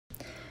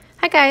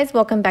Hi guys,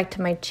 welcome back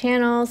to my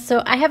channel.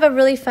 So I have a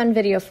really fun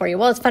video for you.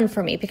 Well, it's fun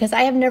for me because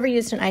I have never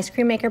used an ice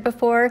cream maker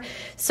before.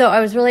 So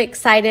I was really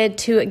excited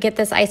to get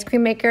this ice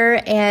cream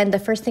maker, and the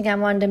first thing I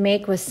wanted to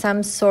make was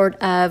some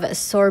sort of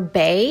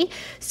sorbet.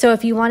 So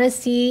if you want to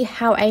see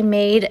how I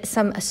made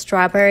some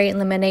strawberry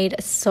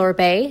lemonade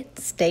sorbet,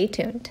 stay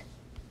tuned.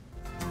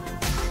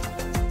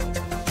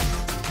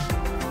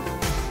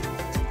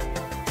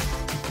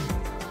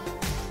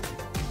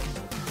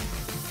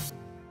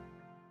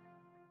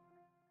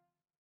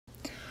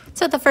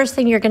 So the first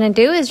thing you're going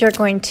to do is you're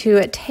going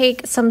to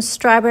take some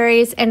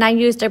strawberries, and I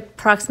used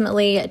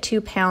approximately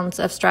 2 pounds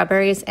of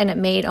strawberries, and it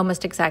made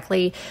almost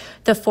exactly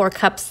the 4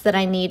 cups that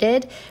I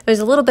needed. It was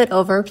a little bit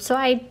over, so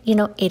I,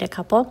 ate a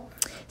couple.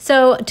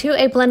 So to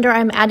a blender,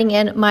 I'm adding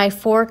in my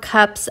 4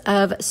 cups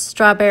of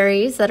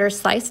strawberries that are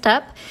sliced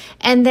up.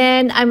 And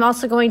then I'm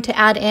also going to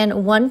add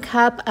in 1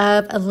 cup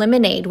of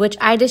lemonade, which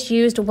I just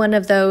used one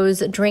of those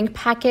drink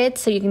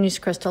packets. So you can use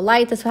Crystal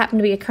Light. This happened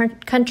to be a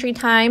Country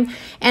Time.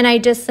 And I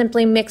just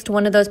simply mixed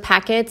one of those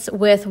packets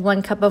with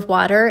 1 cup of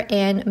water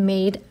and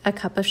made a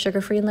cup of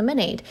sugar-free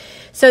lemonade.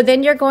 So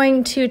then you're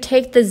going to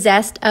take the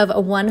zest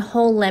of 1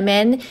 whole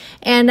lemon.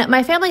 And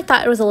my family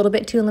thought it was a little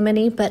bit too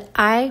lemony, but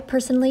I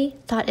personally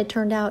thought it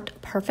turned out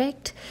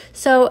perfect.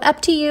 So up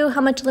to you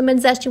how much lemon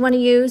zest you want to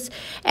use.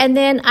 And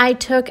then I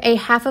took a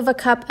half of a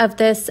cup of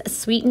this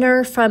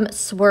sweetener from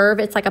Swerve.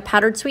 It's like a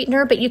powdered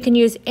sweetener, but you can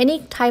use any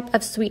type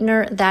of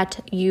sweetener that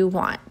you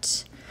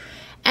want.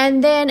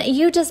 And then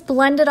you just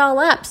blend it all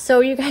up.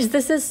 So you guys,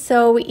 this is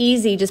so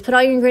easy. Just put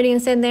all your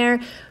ingredients in there,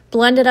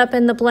 blend it up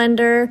in the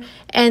blender,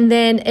 and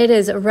then it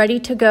is ready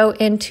to go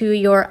into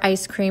your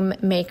ice cream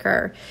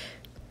maker.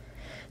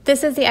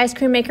 This is the ice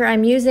cream maker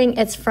I'm using.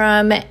 It's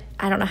from,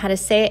 I don't know how to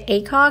say it,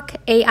 AICOK,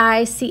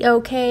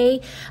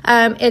 A-I-C-O-K.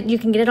 You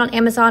can get it on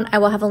Amazon. I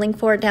will have a link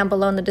for it down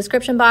below in the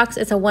description box.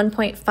 It's a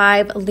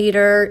 1.5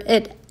 liter.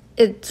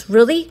 It's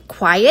really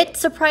quiet,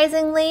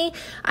 surprisingly.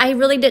 I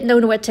really didn't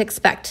know what to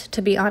expect,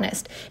 to be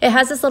honest. It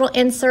has this little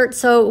insert,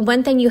 so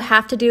one thing you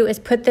have to do is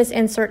put this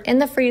insert in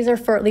the freezer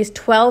for at least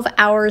 12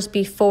 hours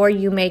before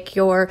you make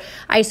your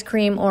ice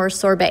cream or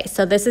sorbet.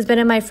 So this has been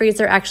in my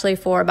freezer actually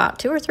for about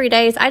 2 or 3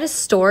 days. I just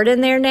store it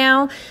in there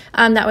now.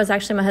 That was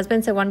actually my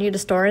husband said, wanted you to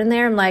store it in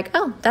there. I'm like,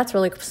 oh, that's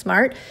really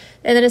smart.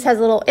 And then it has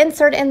a little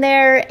insert in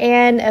there,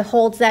 and it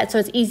holds that so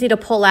it's easy to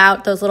pull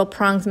out. Those little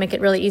prongs make it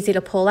really easy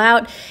to pull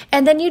out.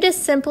 And then you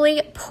just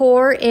simply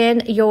pour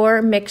in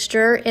your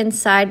mixture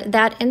inside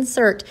that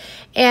insert.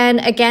 And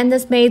again,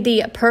 this made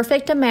the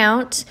perfect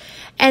amount.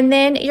 And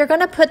then you're going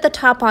to put the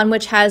top on,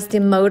 which has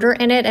the motor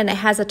in it, and it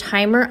has a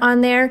timer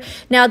on there.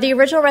 Now, the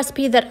original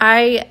recipe that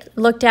I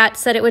looked at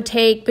said it would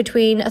take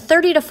between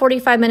 30 to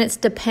 45 minutes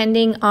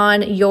depending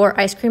on your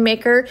ice cream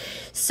maker.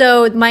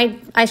 So my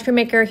ice cream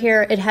maker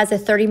here, it has a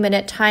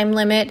 30-minute time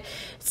limit.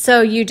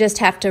 So you just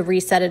have to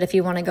reset it if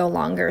you want to go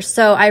longer.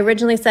 So I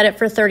originally set it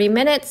for 30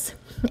 minutes.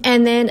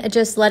 And then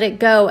just let it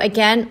go.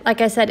 Again,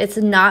 like I said, it's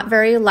not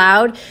very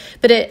loud,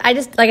 but like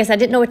I said, I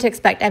didn't know what to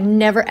expect. I've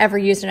never ever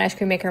used an ice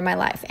cream maker in my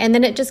life. And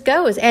then it just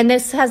goes. And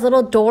this has a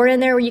little door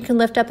in there where you can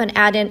lift up and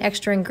add in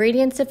extra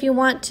ingredients if you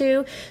want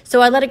to.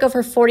 So I let it go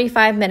for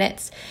 45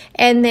 minutes.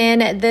 And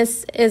then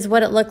this is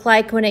what it looked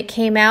like when it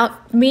came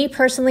out. Me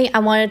personally, I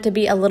wanted it to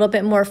be a little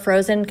bit more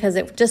frozen because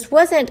it just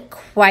wasn't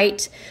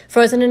quite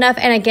frozen enough.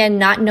 And again,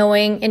 not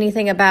knowing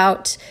anything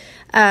about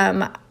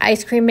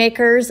ice cream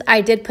makers,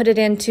 I did put it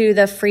into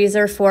the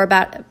freezer for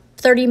about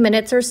 30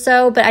 minutes or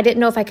so, but I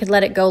didn't know if I could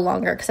let it go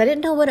longer because I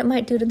didn't know what it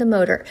might do to the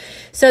motor.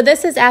 So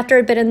this is after it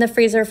had been in the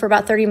freezer for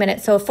about 30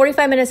 minutes. So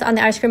 45 minutes on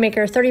the ice cream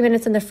maker, 30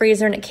 minutes in the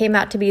freezer, and it came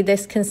out to be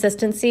this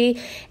consistency.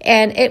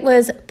 And it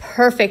was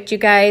perfect, you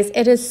guys.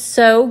 It is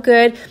so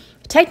good.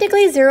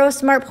 Technically 0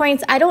 smart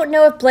points. I don't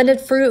know if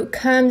blended fruit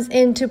comes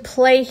into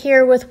play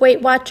here with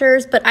Weight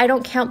Watchers, but I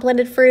don't count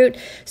blended fruit.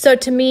 So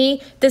to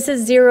me, this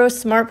is 0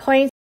 smart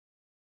points.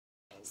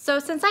 So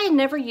since I had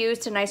never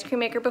used an ice cream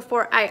maker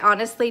before, I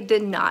honestly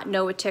did not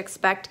know what to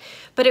expect,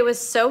 but it was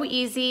so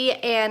easy.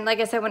 And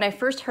like I said, when I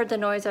first heard the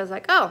noise, I was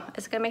like, oh,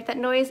 it's gonna make that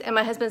noise. And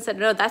my husband said,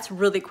 no, that's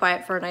really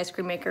quiet for an ice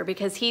cream maker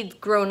because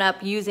he'd grown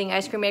up using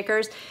ice cream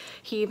makers.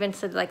 He even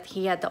said like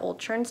he had the old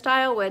churn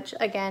style, which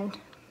again,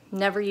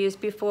 never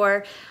used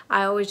before.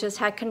 I always just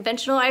had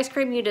conventional ice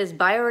cream you just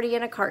buy already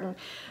in a carton.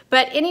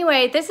 But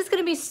anyway, this is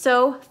gonna be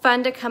so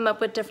fun to come up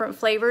with different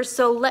flavors.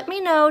 So let me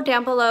know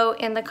down below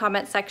in the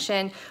comment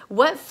section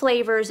what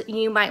flavors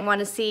you might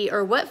wanna see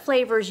or what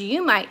flavors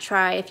you might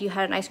try if you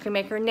had an ice cream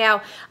maker.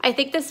 Now, I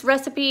think this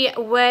recipe,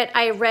 what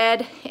I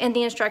read in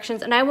the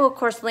instructions, and I will of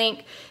course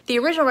link the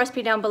original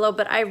recipe down below,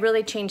 but I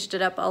really changed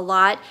it up a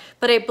lot.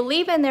 But I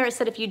believe in there it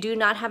said if you do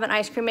not have an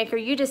ice cream maker,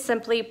 you just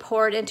simply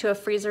pour it into a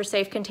freezer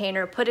safe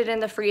container, put it in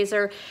the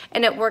freezer,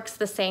 and it works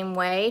the same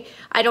way.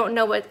 I don't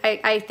know what,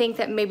 I think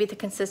that maybe the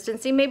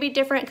consistency may be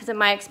different because in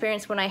my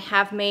experience when I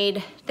have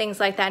made things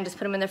like that and just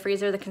put them in the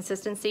freezer, the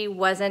consistency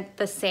wasn't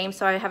the same.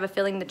 So I have a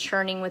feeling the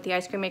churning with the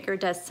ice cream maker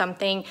does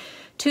something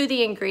to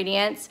the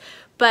ingredients.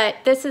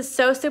 But this is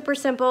so super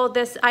simple.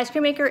 This ice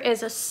cream maker is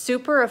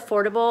super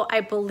affordable.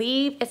 I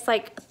believe it's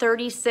like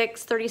 $36,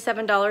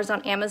 $37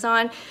 on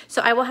Amazon.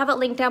 So I will have it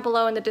linked down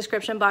below in the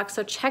description box.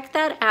 So check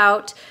that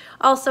out.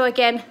 Also,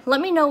 again,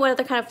 let me know what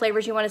other kind of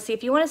flavors you want to see.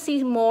 If you want to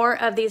see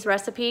more of these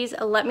recipes,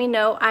 let me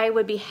know. I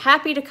would be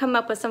happy to come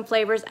up with some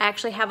flavors. I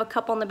actually have a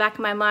couple in the back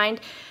of my mind.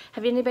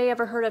 Have anybody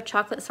ever heard of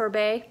chocolate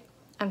sorbet?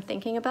 I'm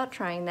thinking about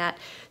trying that.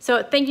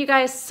 So thank you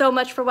guys so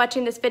much for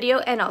watching this video,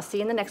 and I'll see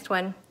you in the next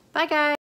one. Bye, guys.